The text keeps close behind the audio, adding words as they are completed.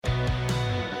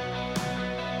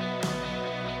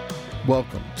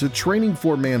Welcome to Training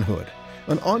for Manhood,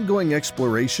 an ongoing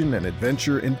exploration and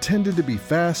adventure intended to be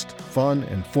fast, fun,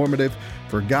 and informative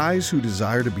for guys who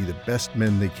desire to be the best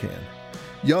men they can.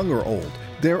 Young or old,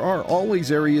 there are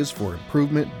always areas for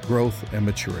improvement, growth, and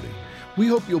maturity. We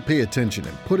hope you'll pay attention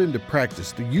and put into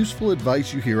practice the useful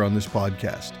advice you hear on this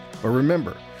podcast. But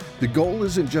remember, the goal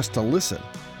isn't just to listen,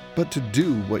 but to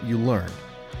do what you learn.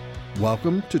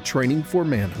 Welcome to Training for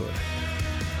Manhood.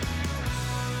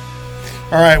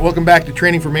 All right, welcome back to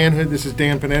Training for Manhood. This is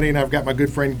Dan Panetti, and I've got my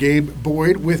good friend Gabe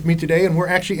Boyd with me today, and we're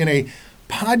actually in a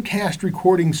podcast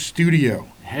recording studio.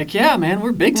 Heck yeah, man,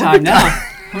 we're big time now.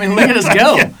 I mean, look at us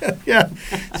go. Yeah.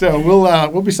 So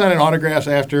we'll be signing autographs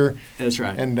after. That's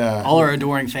right. And all our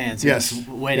adoring fans, yes,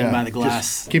 waiting by the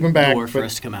glass just keep them back, door for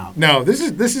us to come out. No, this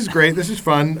is great. This is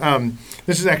fun.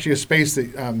 This is actually a space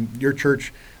that your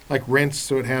church rents,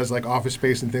 so it has office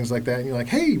space and things like that. And you're like,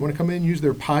 hey, you want to come in and use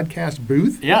their podcast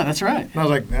booth? Yeah, that's right. And I was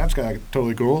like, that's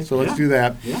totally cool. So let's do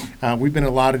that. Yeah. We've been in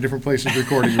a lot of different places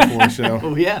recording before, so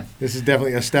Oh yeah, this is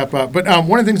definitely a step up. But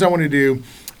one of the things I wanted to do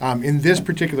in this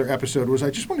particular episode was I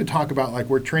just wanted to talk about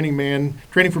where Training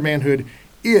for Manhood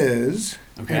is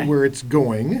and where it's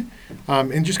going,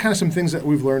 and just kind of some things that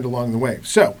we've learned along the way.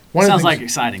 So sounds like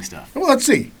exciting stuff. Well, let's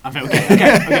see.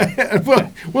 Okay.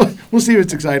 We'll see if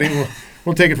it's exciting.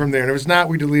 We'll take it from there. And if it's not,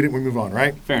 we delete it and we move on,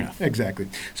 right? Fair enough. Exactly.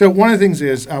 So one of the things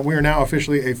is we are now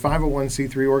officially a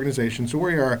 501c3 organization. So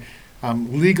we are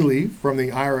legally from the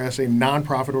IRS a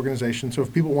nonprofit organization. So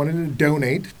if people wanted to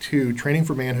donate to Training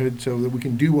for Manhood so that we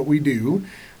can do what we do,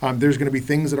 there's going to be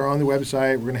things that are on the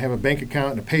website. We're going to have a bank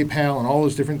account and a PayPal and all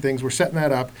those different things. We're setting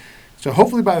that up. So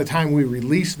hopefully by the time we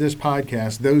release this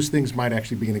podcast, those things might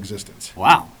actually be in existence.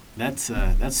 Wow. That's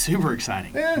super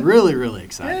exciting. Yeah. Really, really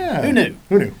exciting. Yeah.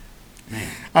 Who knew?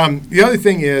 Man. The other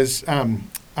thing is I'm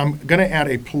going to add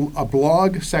a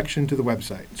blog section to the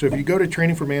website. So if you go to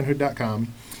trainingformanhood.com,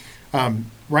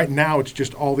 right now it's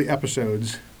just all the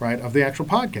episodes, right, of the actual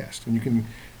podcast. And you can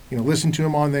listen to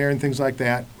them on there and things like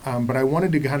that. But I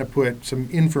wanted to kind of put some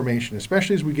information,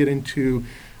 especially as we get into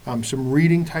some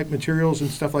reading type materials and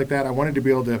stuff like that. I wanted to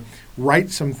be able to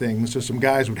write some things so some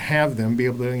guys would have them, be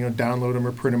able to download them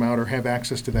or print them out or have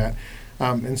access to that.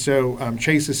 And so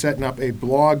Chase is setting up a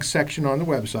blog section on the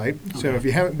website. Okay. So if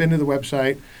you haven't been to the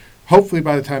website, hopefully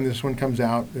by the time this one comes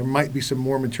out, there might be some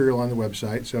more material on the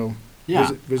website. So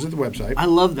visit the website. I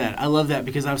love that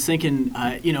because I was thinking,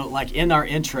 in our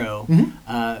intro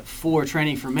for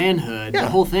Training for Manhood, the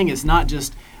whole thing is not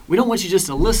just, we don't want you just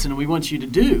to listen, we want you to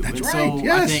do. That's right. So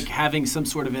yes. I think having some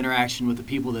sort of interaction with the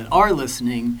people that are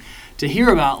listening to hear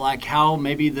about how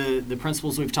maybe the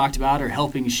principles we've talked about are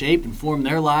helping shape and form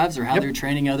their lives, or how they're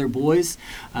training other boys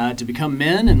to become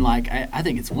men, and I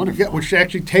think it's wonderful. Yeah, which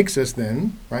actually takes us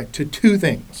then to two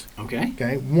things.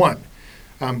 Okay. One,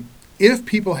 if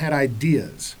people had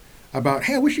ideas about,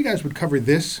 hey, I wish you guys would cover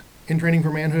this in Training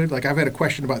for Manhood. I've had a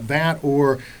question about that,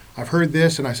 or I've heard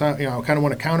this and I saw, kind of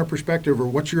want a counter perspective, or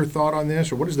what's your thought on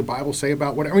this, or what does the Bible say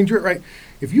about what? I mean, right?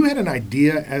 If you had an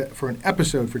idea for an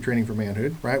episode for Training for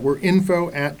Manhood, right? We're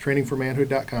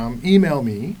info@trainingformanhood.com. Email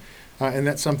me, and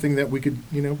that's something that we could,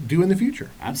 do in the future.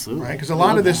 Absolutely. Right? Because a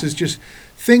lot of this is just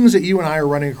things that you and I are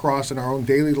running across in our own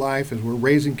daily life as we're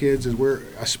raising kids, as we're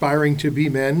aspiring to be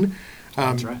men.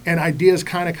 That's right. And ideas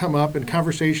kind of come up, and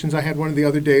conversations. I had one the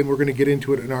other day, and we're going to get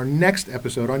into it in our next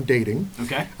episode on dating.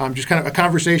 Okay. Just kind of a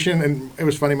conversation, and it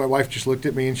was funny. My wife just looked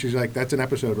at me, and she's like, "That's an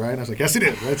episode, right?" And I was like, "Yes, it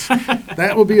is.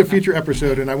 That will be a future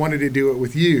episode." And I wanted to do it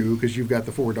with you because you've got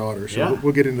the 4 daughters, so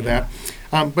we'll get into that.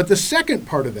 But the second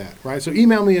part of that, right? So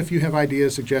email me if you have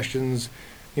ideas, suggestions,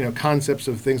 concepts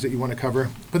of things that you want to cover.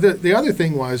 But the other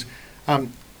thing was,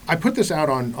 I put this out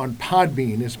on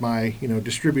Podbean as my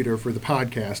distributor for the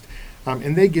podcast.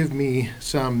 And they give me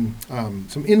some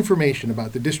information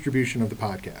about the distribution of the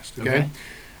podcast. Okay.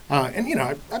 And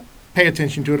I pay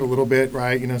attention to it a little bit,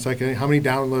 right? It's how many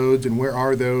downloads and where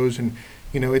are those, and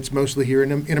it's mostly here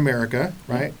in America,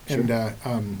 right? Sure.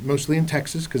 And mostly in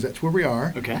Texas because that's where we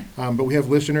are. Okay. But we have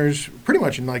listeners pretty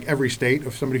much in every state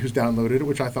of somebody who's downloaded it,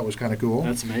 which I thought was kind of cool.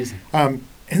 That's amazing. And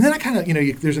then I kind of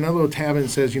there's another little tab and it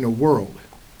says world,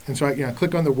 and so I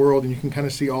click on the world, and you can kind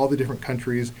of see all the different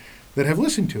countries that have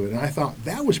listened to it. And I thought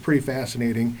that was pretty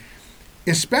fascinating,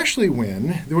 especially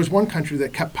when there was one country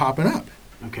that kept popping up.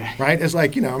 Okay. Right? As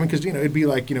because, it'd be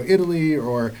Italy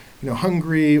or,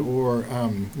 Hungary or,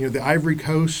 the Ivory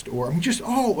Coast or, just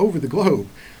all over the globe.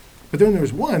 But then there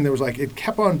was one that was it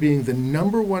kept on being the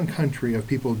number one country of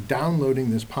people downloading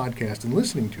this podcast and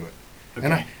listening to it.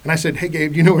 Okay. And I said, hey,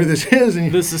 Gabe, do you know where this is? And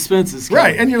the suspense is coming.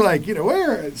 Right. And you're like,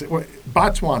 where?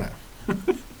 Botswana.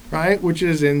 right, which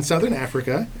is in Southern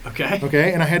Africa.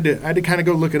 Okay. And I had to kind of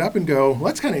go look it up and go, well,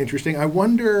 that's kind of interesting. I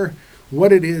wonder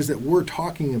what it is that we're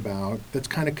talking about that's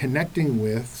kind of connecting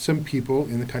with some people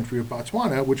in the country of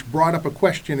Botswana, which brought up a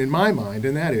question in my mind,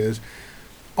 and that is,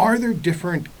 are there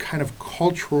different kind of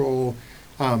cultural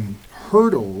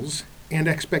hurdles and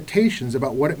expectations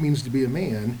about what it means to be a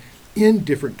man in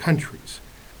different countries?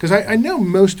 Because I know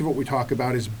most of what we talk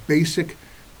about is basic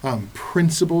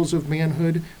principles of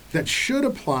manhood that should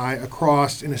apply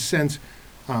across, in a sense,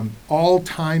 all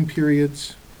time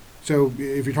periods. So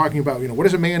if you're talking about, what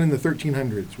is a man in the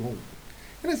 1300s? Well,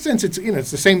 in a sense, it's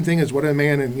the same thing as what a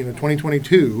man in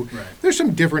 2022. Right. There's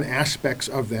some different aspects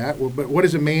of that. Well, but what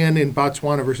is a man in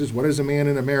Botswana versus what is a man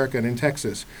in America and in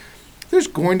Texas? There's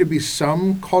going to be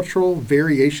some cultural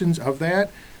variations of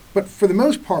that. But for the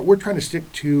most part, we're trying to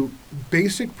stick to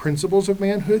basic principles of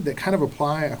manhood that kind of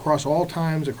apply across all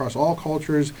times, across all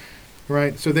cultures,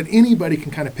 right? So that anybody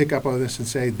can kind of pick up on this and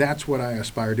say, that's what I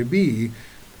aspire to be.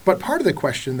 But part of the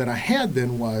question that I had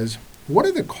then was, what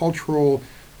are the cultural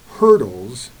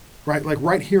hurdles, right, like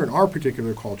right here in our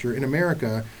particular culture in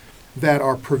America, that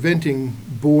are preventing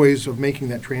boys of making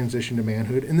that transition to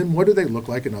manhood? And then what do they look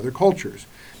like in other cultures?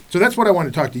 So that's what I want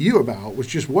to talk to you about, was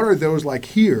just what are those like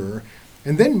here?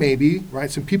 And then maybe,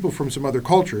 right, some people from some other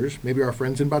cultures, maybe our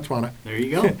friends in Botswana, there you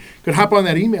go, could hop on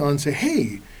that email and say,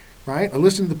 hey, right, I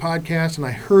listened to the podcast and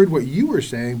I heard what you were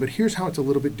saying, but here's how it's a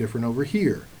little bit different over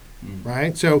here,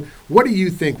 right? So what do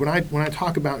you think when I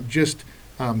talk about just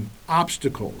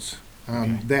obstacles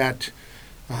that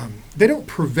they don't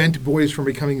prevent boys from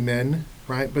becoming men,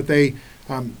 right? But they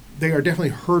are definitely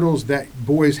hurdles that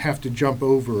boys have to jump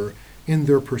over in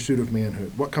their pursuit of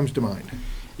manhood. What comes to mind?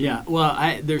 Yeah,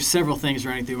 well, there's several things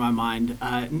running through my mind.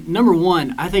 Number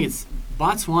one, I think it's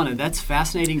Botswana. That's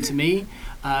fascinating to me,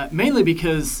 mainly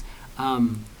because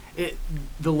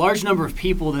the large number of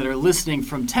people that are listening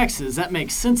from Texas, that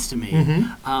makes sense to me.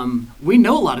 Mm-hmm. We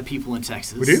know a lot of people in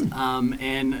Texas. We do.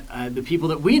 And the people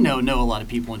that we know a lot of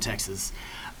people in Texas.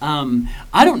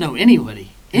 I don't know anybody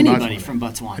from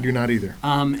Botswana. I do not either.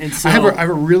 And so I have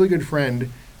a really good friend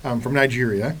from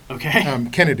Nigeria. Okay.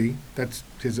 Kennedy, that's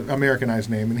his Americanized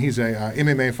name, and he's a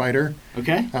MMA fighter.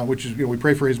 Okay. Which is, we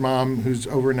pray for his mom, who's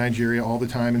over in Nigeria all the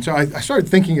time. And so I started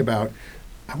thinking about,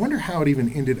 I wonder how it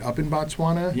even ended up in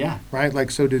Botswana. Yeah. Right? Like,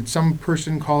 so did some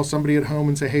person call somebody at home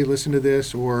and say, hey, listen to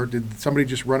this, or did somebody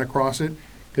just run across it?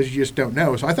 Because you just don't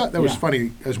know. So I thought that was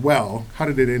funny as well. How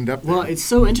did it end up there? Well, it's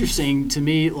so interesting to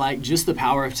me, like just the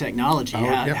power of technology,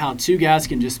 how two guys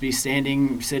can just be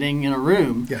sitting in a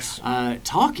room,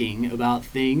 talking about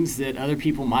things that other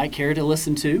people might care to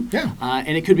listen to. Yeah.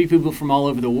 And it could be people from all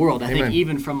over the world. I Amen. think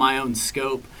even from my own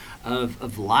scope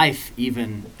of life,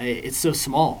 even, it's so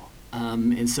small.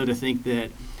 And so to think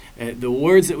that the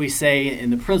words that we say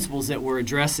and the principles that we're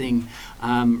addressing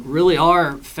really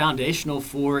are foundational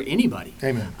for anybody.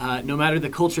 Amen. No matter the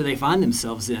culture they find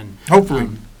themselves in.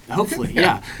 Hopefully.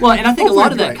 Yeah. Well, and I think a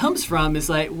lot of that right. comes from is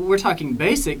like we're talking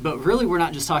basic, but really we're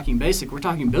not just talking basic. We're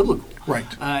talking biblical. Right.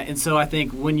 And so I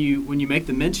think when you make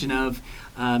the mention of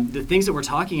the things that we're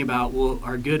talking about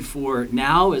are good for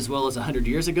now as well as 100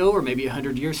 years ago or maybe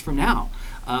 100 years from now.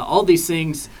 All these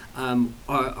things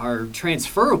are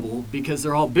transferable because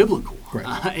they're all biblical. Right.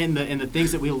 And the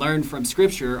things that we learn from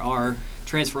Scripture are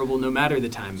transferable no matter the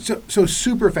time. So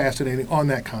super fascinating on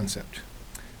that concept.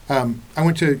 I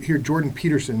went to hear Jordan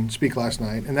Peterson speak last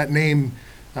night, and that name,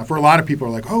 for a lot of people,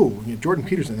 are like, oh, Jordan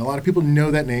Peterson. A lot of people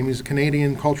know that name. He's a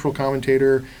Canadian cultural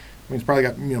commentator. I mean, he's probably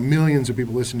got millions of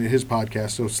people listening to his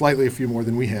podcast, so slightly a few more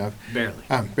than we have.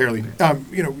 Barely.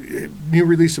 New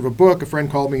release of a book. A friend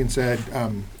called me and said,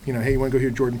 hey, you want to go hear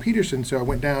Jordan Peterson? So I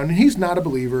went down, and he's not a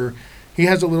believer. He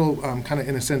has a little kind of,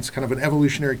 in a sense, kind of an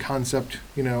evolutionary concept,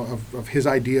 of his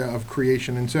idea of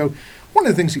creation. And so one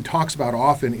of the things he talks about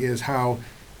often is how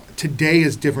today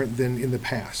is different than in the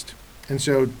past. And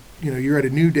so, you're at a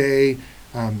new day.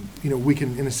 We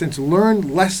can, in a sense,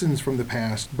 learn lessons from the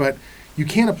past, but you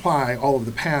can't apply all of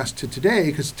the past to today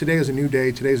because today is a new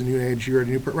day, today is a new age, you're at a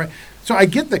new right? So I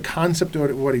get the concept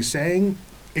of what he's saying,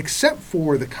 except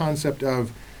for the concept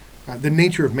of the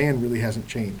nature of man really hasn't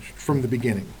changed from the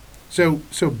beginning. So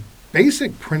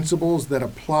basic principles that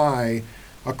apply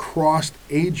across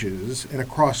ages and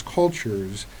across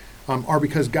cultures are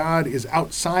because God is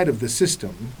outside of the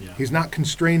system. Yeah. He's not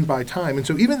constrained by time. And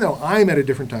so even though I'm at a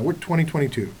different time, we're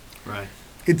 2022. Right.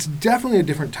 It's definitely a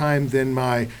different time than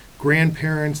my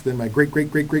grandparents, than my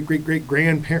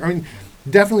great-great-great-great-great-great-grandparents. I mean,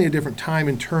 definitely a different time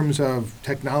in terms of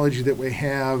technology that we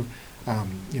have,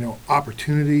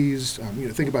 opportunities.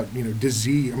 Think about,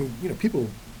 disease. I mean, people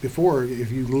before,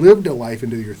 if you lived a life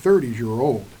into your 30s, you were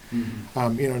old.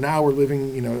 Mm-hmm. Now we're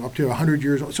living, up to 100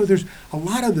 years old. So there's a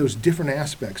lot of those different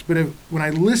aspects. But when I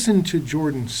listen to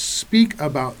Jordan speak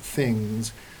about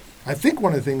things, I think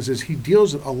one of the things is he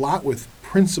deals a lot with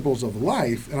principles of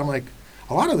life. And I'm like,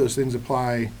 a lot of those things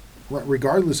apply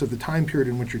regardless of the time period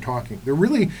in which you're talking. They're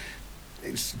really,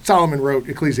 Solomon wrote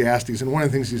Ecclesiastes, and one of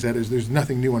the things he said is there's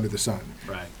nothing new under the sun.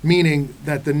 Right. Meaning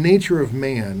that the nature of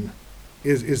man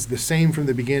is the same from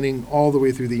the beginning all the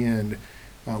way through the end.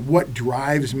 What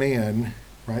drives man,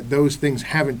 right? Those things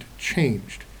haven't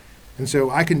changed. And so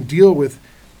I can deal with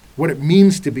what it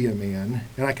means to be a man,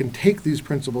 and I can take these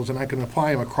principles and I can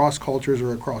apply them across cultures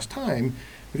or across time,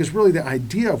 because really the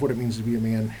idea of what it means to be a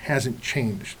man hasn't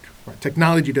changed. Right?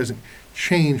 Technology doesn't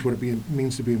change what it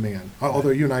means to be a man. Although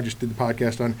you and I just did the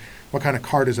podcast on what kind of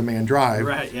car does a man drive,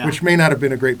 right, yeah. which may not have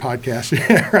been a great podcast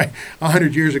right,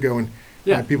 100 years ago, and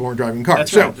people weren't driving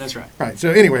cars. That's right. Right. So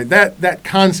anyway, that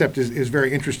concept is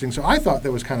very interesting. So I thought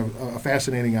that was kind of a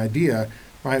fascinating idea.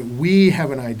 Right. We have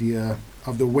an idea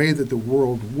of the way that the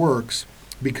world works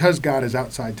because God is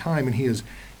outside time, and he has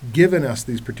given us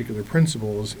these particular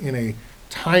principles in a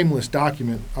timeless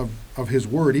document of his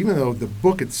word, even though the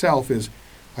book itself is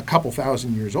a couple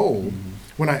thousand years old. Mm-hmm.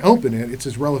 When I open it, it's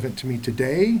as relevant to me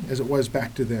today as it was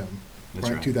back to them,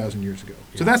 right, 2,000 years ago.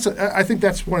 Yeah. So I think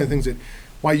that's one of the things that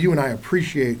why you and I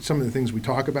appreciate some of the things we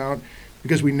talk about,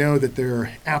 because we know that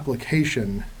their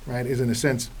application, right, is in a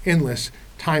sense endless,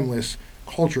 timeless,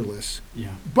 cultureless.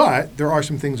 Yeah. But there are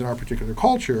some things in our particular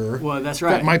culture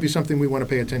that might be something we want to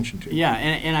pay attention to. Yeah,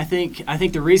 and I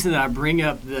think the reason that I bring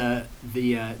up the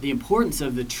importance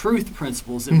of the truth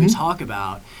principles that we talk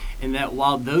about, and that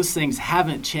while those things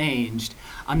haven't changed,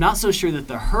 I'm not so sure that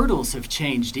the hurdles have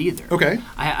changed either. Okay.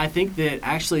 I think that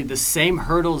actually the same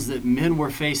hurdles that men were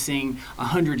facing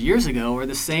 100 years ago are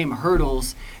the same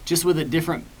hurdles, just with a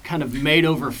different kind of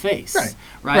made-over face.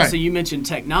 Right? So you mentioned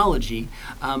technology.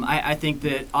 I think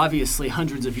that obviously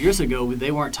hundreds of years ago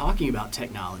they weren't talking about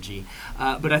technology,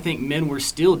 but I think men were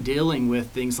still dealing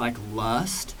with things like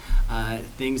lust,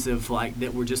 things of like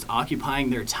that were just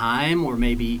occupying their time, or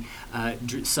maybe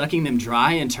sucking them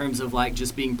dry in terms of like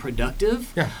just being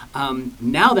productive. Yeah.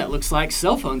 Now that looks like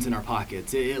cell phones in our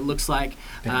pockets. It looks like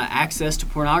access to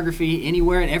pornography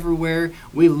anywhere and everywhere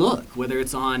we look, whether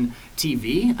it's on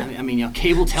TV,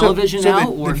 cable television now,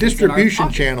 or the distribution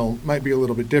channel might be a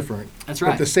little bit different. That's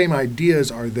right. But the same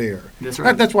ideas are there. That's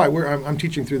right. That's why I'm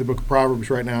teaching through the book of Proverbs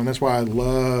right now, and that's why I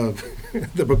love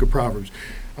the book of Proverbs.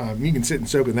 You can sit and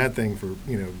soak in that thing for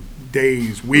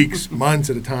days, weeks, months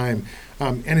at a time,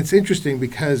 and it's interesting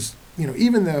because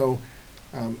even though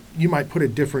you might put a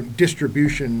different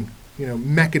distribution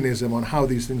mechanism on how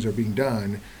these things are being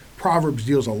done, Proverbs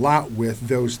deals a lot with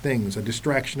those things: a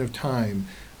distraction of time,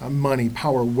 money,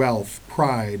 power, wealth,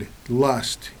 pride,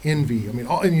 lust, envy.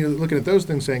 And you're looking at those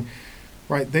things saying,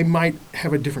 right, they might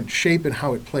have a different shape in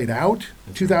how it played out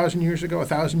 2,000 years ago,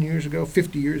 1,000 years ago,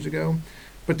 50 years ago,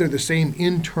 but they're the same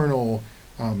internal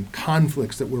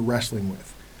conflicts that we're wrestling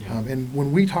with. Yeah. And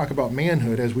when we talk about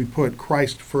manhood, as we put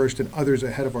Christ first and others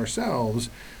ahead of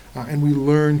ourselves, and we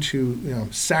learn to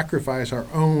sacrifice our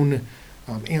own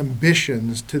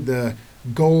ambitions to the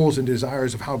goals and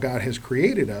desires of how God has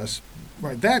created us,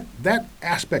 right? That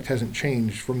aspect hasn't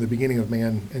changed from the beginning of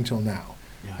man until now.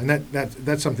 Yeah. And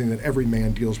that's something that every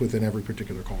man deals with in every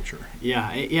particular culture. Yeah,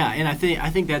 and I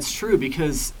think that's true,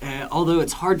 because although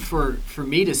it's hard for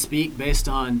me to speak based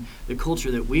on the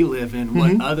culture that we live in,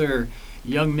 what other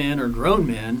young men or grown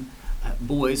men,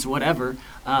 boys, whatever,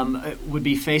 would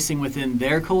be facing within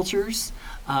their cultures,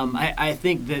 I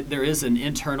think that there is an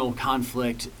internal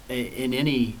conflict in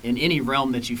any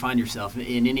realm that you find yourself,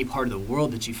 in any part of the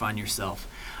world that you find yourself.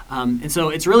 And so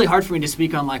it's really hard for me to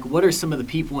speak on like what are some of the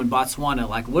people in Botswana,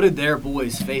 like what are their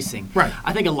boys facing? Right.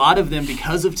 I think a lot of them,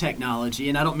 because of technology,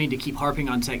 and I don't mean to keep harping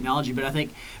on technology, but I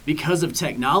think because of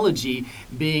technology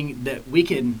being that we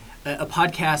can, a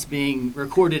podcast being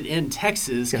recorded in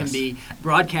Texas can be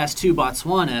broadcast to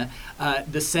Botswana,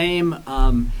 the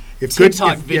same if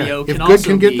TikTok video if can good also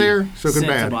can get be there, so can sent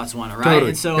bad. to Botswana, right? Totally.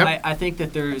 And so I think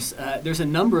that there's a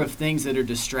number of things that are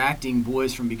distracting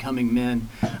boys from becoming men,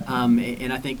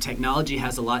 and I think technology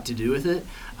has a lot to do with it.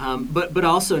 But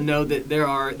also know that there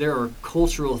are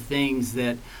cultural things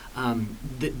that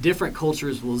different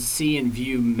cultures will see and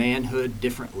view manhood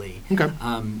differently,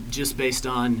 just based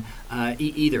on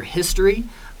either history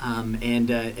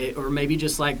or maybe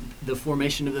just like the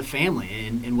formation of the family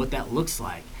and what that looks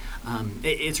like.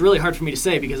 It's really hard for me to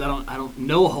say because I don't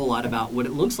know a whole lot about what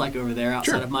it looks like over there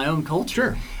outside of my own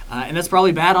culture. And that's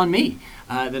probably bad on me,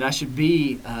 that I should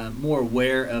be more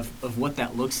aware of what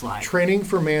that looks like. Training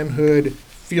for manhood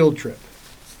field trip.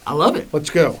 I love it. Let's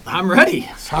go. I'm ready.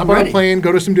 Hop on a plane,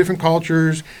 go to some different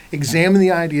cultures, examine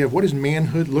the idea of what does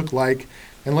manhood look like,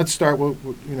 and let's start. Well,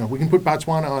 we can put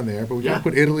Botswana on there, but we got to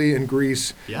put Italy and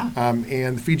Greece,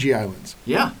 and the Fiji Islands.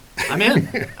 Yeah, I'm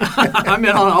in. I'm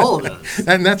in on all of those.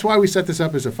 And that's why we set this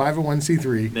up as a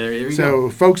 501c3. There you go. So,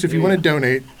 folks, if you want to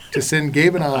donate to send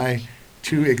Gabe and I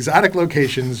to exotic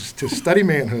locations to study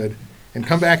manhood and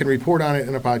come back and report on it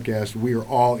in a podcast, we are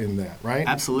all in that, right?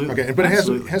 Absolutely. Okay, but it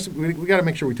has we got to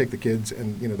make sure we take the kids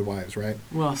and the wives, right?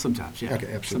 Well, sometimes, yeah. Okay,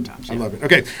 absolutely. Sometimes, I love it.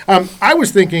 Okay, I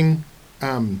was thinking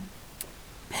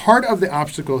part of the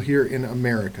obstacle here in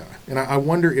America, and I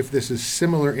wonder if this is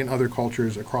similar in other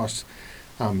cultures across,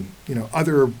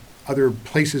 other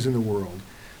places in the world.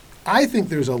 I think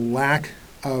there's a lack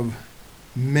of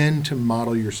men to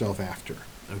model yourself after.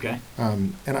 Okay.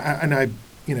 And I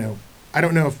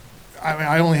don't know if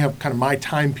I only have kind of my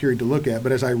time period to look at,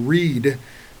 but as I read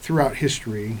throughout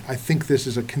history, I think this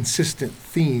is a consistent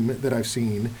theme that I've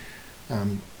seen,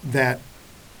 that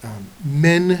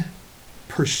men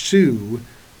pursue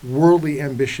worldly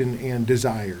ambition and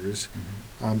desires,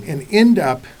 and end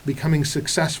up becoming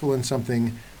successful in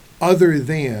something other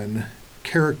than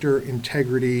character,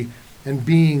 integrity, and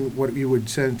being what you would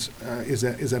sense is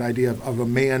that idea of a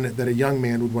man that a young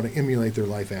man would want to emulate their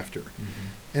life after.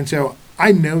 And so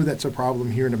I know that's a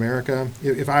problem here in America.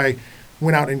 If I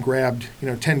went out and grabbed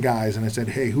 10 guys and I said,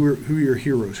 hey, who are your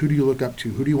heroes? Who do you look up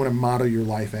to? Who do you want to model your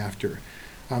life after?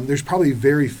 There's probably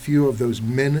very few of those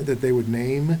men that they would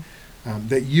name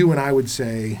that you and I would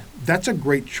say, that's a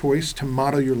great choice to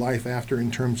model your life after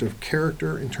in terms of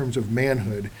character, in terms of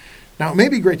manhood. Now, it may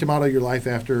be great to model your life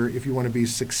after if you want to be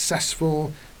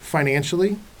successful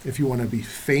financially, if you want to be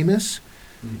famous,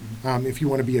 if you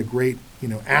want to be a great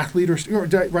athlete or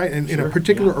right in a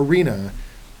particular arena.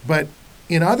 But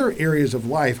in other areas of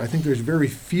life, I think there's very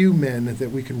few men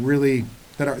that we can really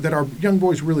that our young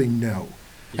boys really know.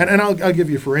 Yeah. And I'll give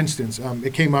you, for instance,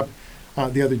 it came up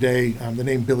the other day, the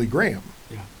name Billy Graham.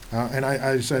 Yeah. And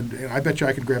I said, I bet you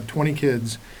I could grab 20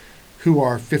 kids who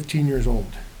are 15 years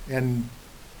old, and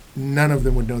none of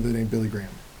them would know the name Billy Graham.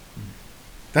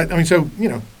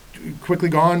 Quickly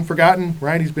gone, forgotten,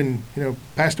 right? He's been,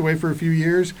 passed away for a few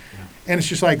years. Yeah. And it's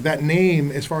just like that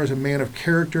name, as far as a man of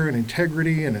character and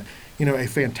integrity and a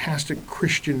fantastic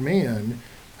Christian man,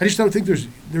 I just don't think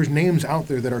there's names out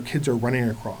there that our kids are running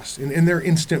across. In their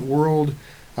instant world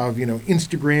of,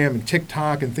 Instagram and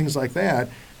TikTok and things like that,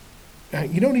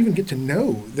 you don't even get to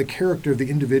know the character of the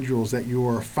individuals that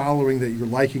you're following, that you're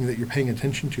liking, that you're paying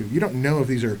attention to. You don't know if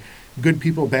these are good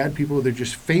people, bad people, they're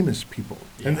just famous people.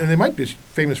 Yeah. And they might be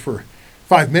famous for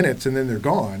 5 minutes and then they're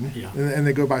gone, and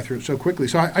they go by through it so quickly.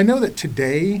 So I know that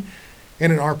today,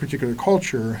 and in our particular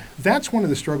culture, that's one of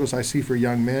the struggles I see for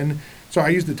young men. So I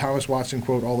use the Thomas Watson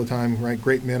quote all the time, right?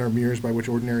 Great men are mirrors by which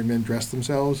ordinary men dress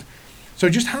themselves. So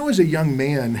just how as a young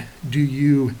man do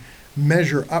you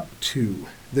measure up to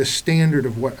the standard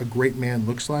of what a great man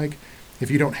looks like if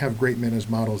you don't have great men as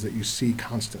models that you see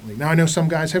constantly? Now, I know some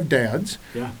guys have dads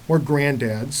or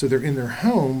granddads, so they're in their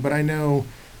home, but I know,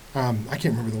 I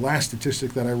can't remember the last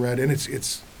statistic that I read, and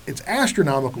it's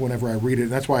astronomical whenever I read it,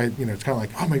 and that's why, it's kind of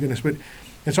like, oh my goodness, but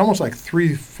it's almost like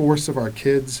 3/4 of our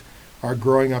kids are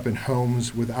growing up in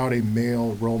homes without a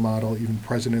male role model even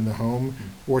present in the home,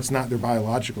 or it's not their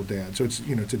biological dad. So it's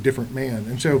it's a different man.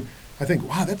 And so I think,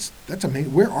 wow, that's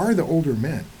amazing. Where are the older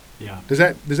men? Yeah. Does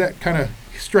that kind of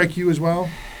strike you as well?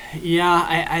 Yeah,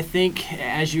 I think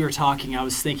as you were talking, I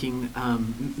was thinking,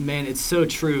 man, it's so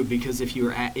true, because if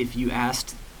you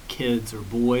asked kids or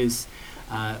boys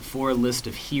for a list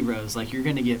of heroes, like, you're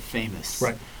going to get famous,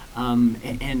 right?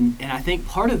 And I think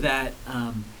part of that.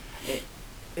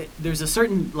 There's a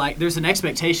certain, there's an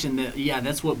expectation that,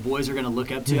 that's what boys are going to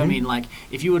look up to. I mean,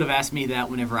 if you would have asked me that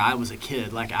whenever I was a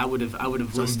kid, I would have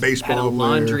had a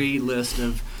laundry list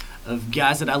of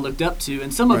guys that I looked up to,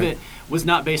 and some of it was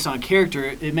not based on character.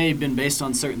 It may have been based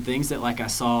on certain things that, I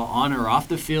saw on or off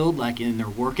the field, in their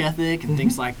work ethic and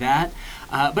things like that.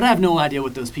 But I have no idea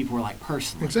what those people were like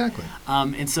personally. Exactly.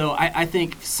 And so I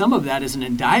think some of that is an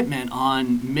indictment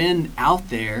on men out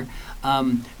there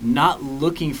not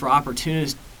looking for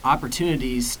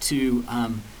opportunities to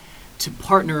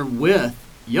partner with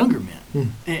younger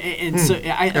men. And so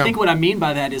I think what I mean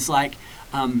by that is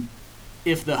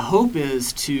if the hope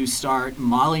is to start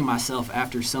modeling myself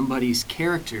after somebody's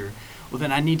character, well,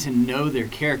 then I need to know their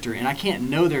character, and I can't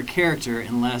know their character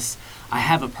unless I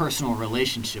have a personal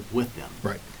relationship with them.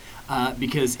 Right.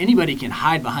 Because anybody can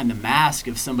hide behind the mask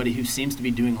of somebody who seems to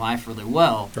be doing life really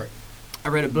well. Right. I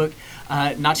read a book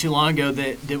not too long ago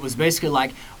that was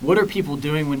basically what are people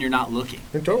doing when you're not looking?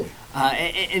 Totally.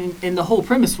 And the whole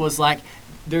premise was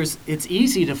it's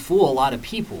easy to fool a lot of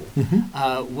people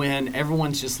when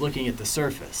everyone's just looking at the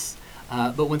surface.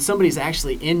 But when somebody's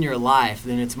actually in your life,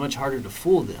 then it's much harder to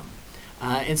fool them.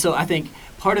 And so I think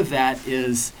part of that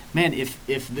is, man,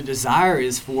 if the desire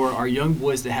is for our young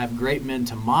boys to have great men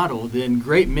to model, then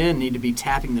great men need to be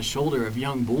tapping the shoulder of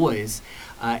young boys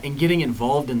and getting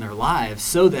involved in their lives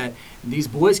so that these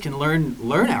boys can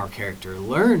learn our character,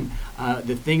 learn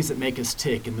the things that make us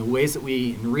tick and the ways that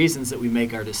and reasons that we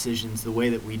make our decisions the way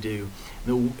that we do,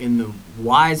 and the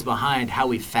whys behind how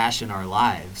we fashion our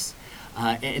lives.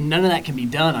 And none of that can be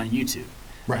done on YouTube.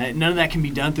 Right. None of that can be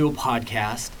done through a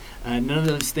podcast. None of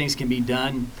those things can be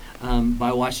done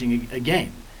by watching a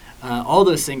game. All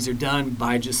those things are done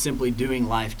by just simply doing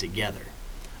life together.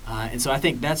 And so I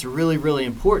think that's really, really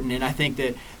important. And I think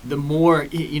that the more,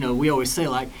 we always say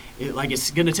like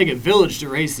it's going to take a village to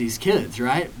raise these kids,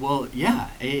 right? Well, yeah,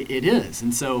 it is.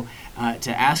 And so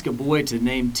to ask a boy to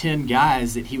name 10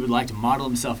 guys that he would like to model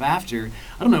himself after,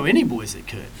 I don't know any boys that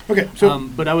could. Okay. So,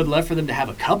 but I would love for them to have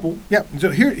a couple. Yeah. So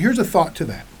here's a thought to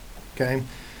that. Okay.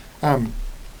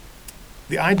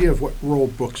 The idea of what role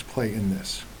books play in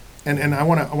this, and I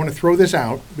want to throw this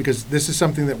out because this is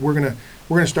something that we're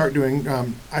gonna start doing.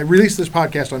 I release this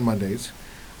podcast on Mondays,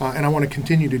 and I want to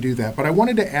continue to do that. But I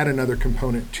wanted to add another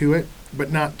component to it, but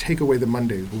not take away the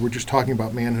Mondays where we're just talking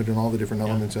about manhood and all the different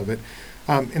elements of it.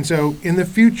 And so in the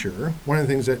future, one of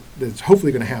the things that's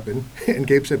hopefully going to happen, and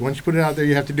Gabe said, once you put it out there,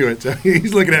 you have to do it. So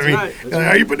he's looking at me. That's right.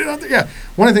 Are you putting it out there? Yeah.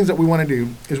 One of the things that we want to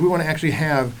do is we want to actually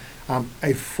have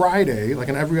a Friday, like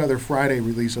an every other Friday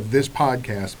release of this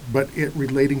podcast, but it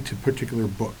relating to particular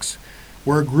books,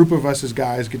 where a group of us as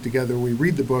guys get together, we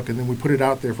read the book, and then we put it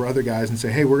out there for other guys and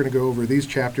say, hey, we're going to go over these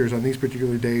chapters on these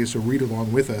particular days, so read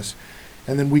along with us.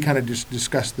 And then we kind of just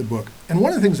discuss the book. And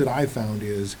one of the things that I found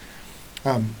is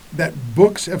that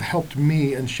books have helped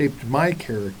me and shaped my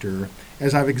character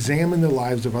as I've examined the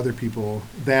lives of other people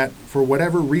that, for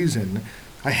whatever reason,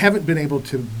 I haven't been able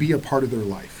to be a part of their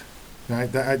life. Right?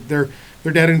 They're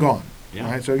dead and gone. Yeah.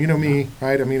 Right? So me,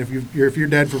 right? I mean, if you're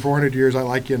dead for 400 years, I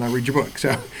like you and I read your book.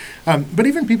 So, but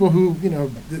even people who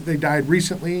they died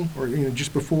recently or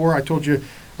just before. I told you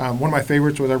one of my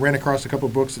favorites was I ran across a couple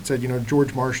of books that said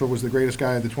George Marshall was the greatest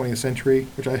guy of the 20th century,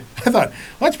 which I thought, well,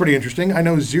 that's pretty interesting. I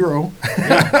know zero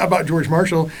about George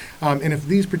Marshall, and if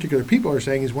these particular people are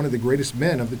saying he's one of the greatest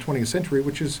men of the 20th century,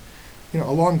 which is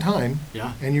a long time,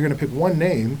 and you're going to pick one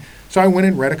name. So I went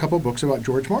and read a couple of books about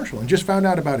George Marshall and just found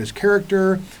out about his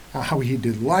character, how he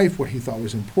did life, what he thought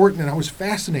was important, and I was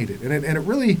fascinated. And it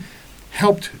really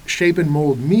helped shape and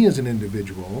mold me as an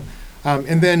individual.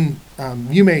 And then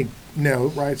you may know,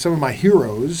 right, some of my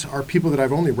heroes are people that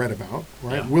I've only read about,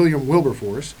 right? Yeah. William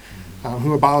Wilberforce,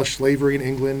 who abolished slavery in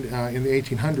England in the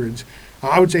 1800s.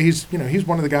 I would say he's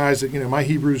one of the guys that, my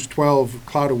Hebrews 12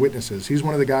 cloud of witnesses. He's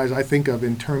one of the guys I think of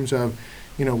in terms of,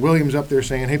 William's up there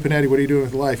saying, hey, Panetti, what are you doing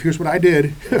with life? Here's what I did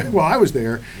while I was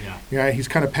there. Yeah. He's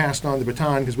kind of passed on the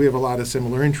baton because we have a lot of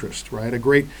similar interests, right? A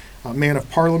great man of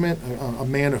parliament, a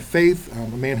man of faith,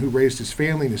 a man who raised his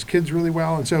family and his kids really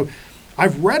well. And so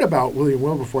I've read about William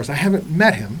Wilberforce. I haven't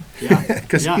met him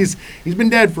because he's been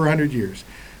dead for 100 years.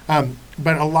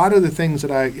 But a lot of the things that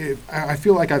I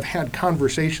feel like I've had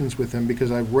conversations with him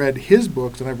because I've read his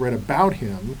books and I've read about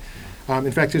him.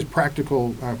 In fact, his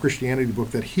Practical Christianity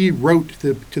book that he wrote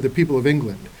to the people of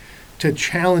England to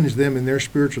challenge them in their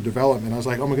spiritual development. I was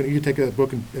like, oh my God, you take a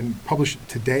book and publish it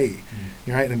today,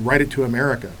 right, and write it to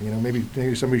America.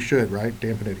 Maybe somebody should, right?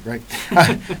 Dan Panetti,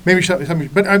 right? Maybe somebody.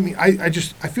 But I mean, I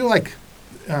feel like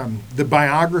the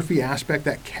biography aspect,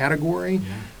 that category,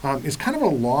 is kind of a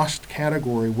lost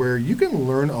category where you can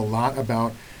learn a lot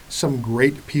about some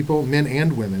great people, men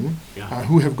and women,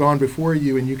 who have gone before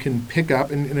you, and you can pick up.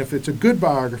 And if it's a good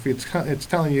biography, it's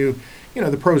telling you,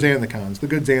 the pros and the cons, the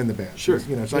goods and the bads. Sure.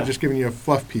 It's not just giving you a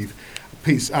fluff piece.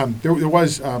 There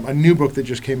was a new book that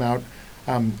just came out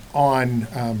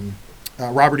on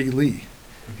Robert E. Lee.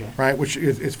 Okay. Right, which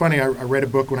it's funny. I read a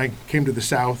book when I came to the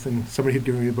South, and somebody had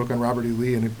given me a book on Robert E.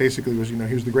 Lee, and it basically was, he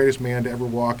was the greatest man to ever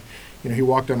walk. He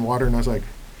walked on water, and I was like,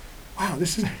 wow,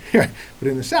 this is. But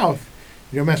in the South,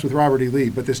 you don't mess with Robert E. Lee.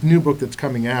 But this new book that's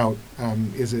coming out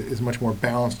is a much more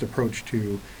balanced approach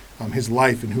to his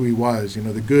life and who he was.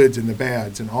 The goods and the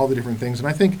bads and all the different things. And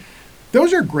I think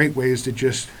those are great ways to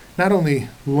just not only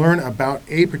learn about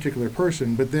a particular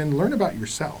person, but then learn about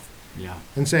yourself. Yeah.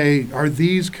 And say, are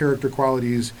these character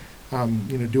qualities,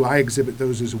 do I exhibit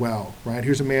those as well, right?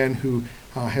 Here's a man who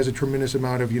has a tremendous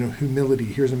amount of, humility.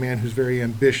 Here's a man who's very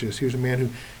ambitious. Here's a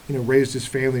man who, raised his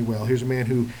family well. Here's a man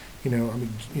who,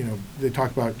 they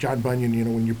talk about John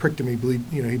Bunyan, when you pricked him,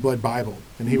 he bled Bible.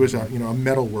 And he was a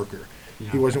metal worker.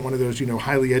 He wasn't one of those,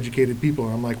 highly educated people.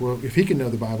 And I'm like, well, if he can know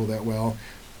the Bible that well,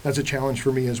 that's a challenge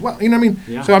for me as well. You know what I mean?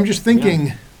 Yeah. So I'm just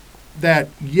thinking that,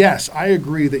 yes, I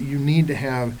agree that you need to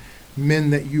have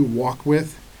men that you walk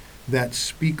with that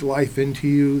speak life into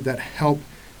you, that help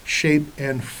shape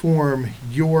and form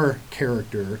your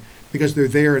character because they're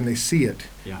there and they see it.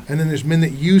 Yeah. And then there's men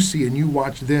that you see and you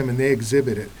watch them and they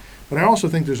exhibit it. But I also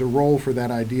think there's a role for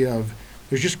that idea of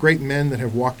there's just great men that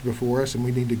have walked before us and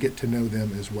we need to get to know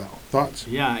them as well. Thoughts?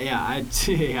 I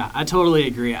totally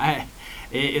agree.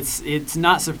 It's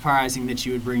not surprising that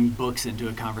you would bring books into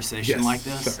a conversation like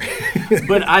this.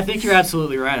 But I think you're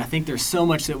absolutely right. I think there's so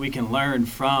much that we can learn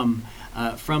from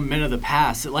men of the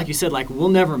past. Like you said, we'll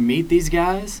never meet these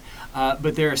guys,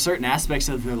 but there are certain aspects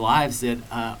of their lives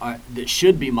that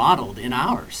should be modeled in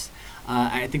ours.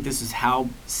 I think this is how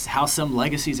some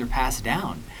legacies are passed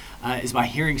down, is by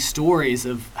hearing stories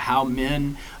of how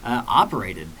men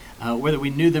operated, whether we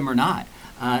knew them or not.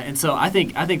 And so I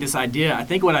think this idea, I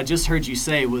think what I just heard you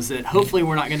say was that hopefully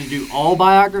we're not going to do all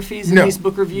biographies in these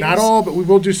book reviews. Not all, but we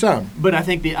will do some. But I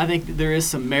think there is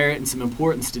some merit and some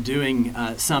importance to doing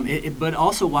some. But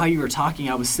also while you were talking,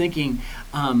 I was thinking,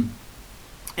 a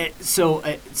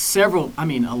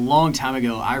long time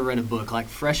ago, I read a book,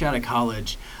 fresh out of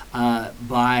college,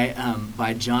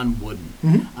 by John Wooden.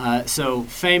 Mm-hmm. So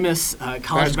famous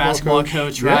college basketball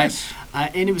coach, right? Yes.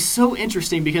 And it was so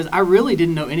interesting because I really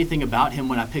didn't know anything about him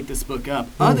when I picked this book up,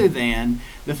 other than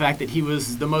the fact that he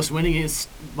was the most winningest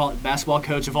basketball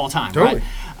coach of all time. Totally.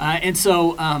 Right? And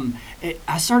so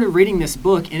I started reading this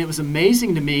book, and it was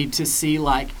amazing to me to see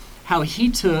how he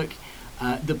took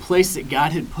the place that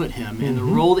God had put him and the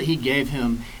role that he gave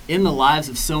him in the lives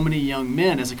of so many young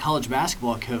men as a college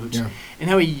basketball coach, and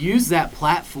how he used that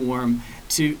platform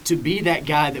to be that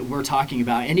guy that we're talking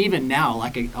about. And even now,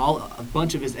 a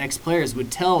bunch of his ex-players would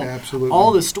tell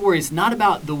all the stories, not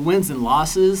about the wins and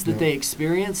losses that they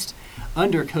experienced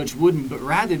under Coach Wooden, but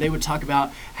rather they would talk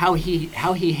about how he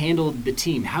handled the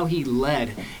team, how he led,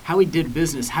 how he did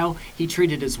business, how he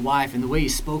treated his wife, and the way he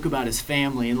spoke about his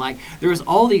family. And there was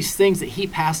all these things that he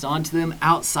passed on to them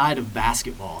outside of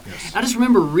basketball. Yes. I just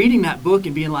remember reading that book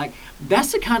and being like,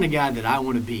 that's the kind of guy that I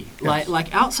want to be. Yes.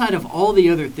 Like outside of all the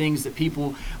other things that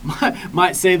people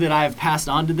might say that I have passed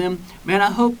on to them, man,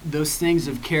 I hope those things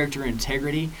of character and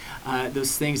integrity,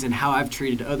 those things and how I've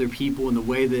treated other people and the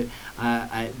way that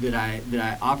I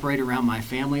operate around my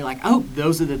family, I hope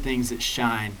those are the things that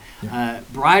shine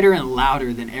brighter and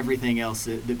louder than everything else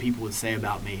that people would say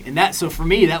about me. And so for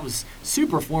me, that was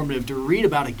super formative to read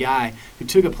about a guy who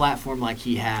took a platform like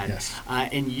he had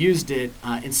and used it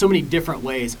in so many different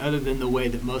ways other than the way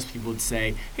that most people would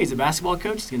say, hey, he's a basketball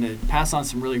coach, he's going to pass on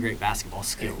some really great basketball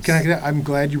skills. I'm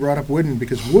glad you brought up Wooden,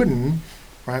 because Wooden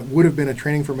would have been a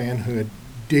Training for Manhood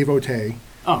devotee.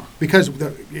 Oh. Because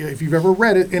if you've ever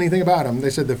read anything about him, they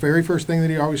said the very first thing that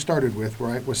he always started with,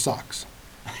 was socks.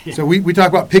 Yeah. So we talk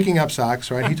about picking up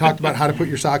socks, right? He talked about how to put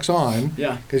your socks on,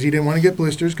 because he didn't want to get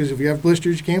blisters, because if you have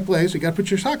blisters, you can't play, so you got to put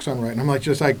your socks on right. And I'm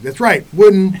that's right,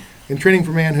 Wooden and Training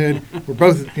for Manhood, we're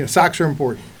both, socks are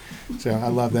important. So I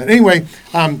love that. Anyway,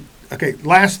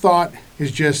 last thought is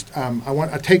just I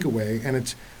want a takeaway, and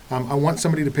it's I want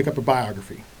somebody to pick up a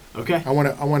biography. Okay. I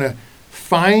want to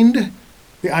find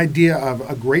the idea of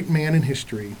a great man in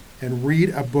history and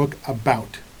read a book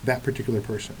about that particular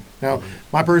person. Now,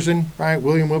 my person,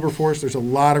 William Wilberforce, there's a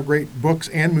lot of great books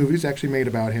and movies actually made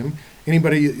about him.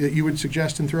 Anybody that you would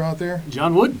suggest and throw out there?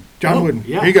 John Wooden. John Wooden.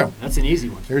 Yeah. There you go. That's an easy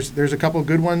one. There's a couple of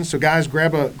good ones. So guys,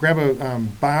 grab a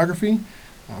biography.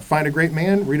 Find a great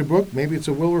man, read a book. Maybe it's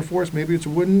a Wilberforce, maybe it's a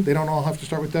Wooden. They don't all have to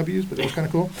start with W's, but that was kind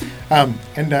of cool.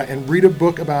 And read a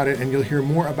book about it, and you'll hear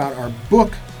more about our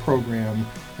book program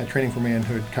at Training for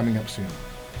Manhood coming up soon.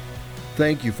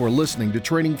 Thank you for listening to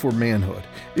Training for Manhood.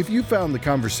 If you found the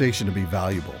conversation to be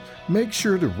valuable, make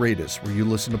sure to rate us where you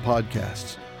listen to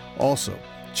podcasts. Also,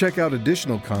 check out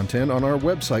additional content on our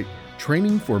website,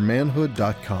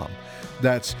 trainingformanhood.com.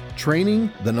 That's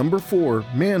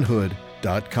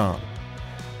training4manhood.com.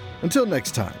 Until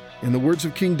next time, in the words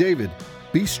of King David,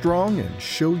 be strong and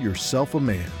show yourself a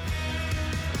man.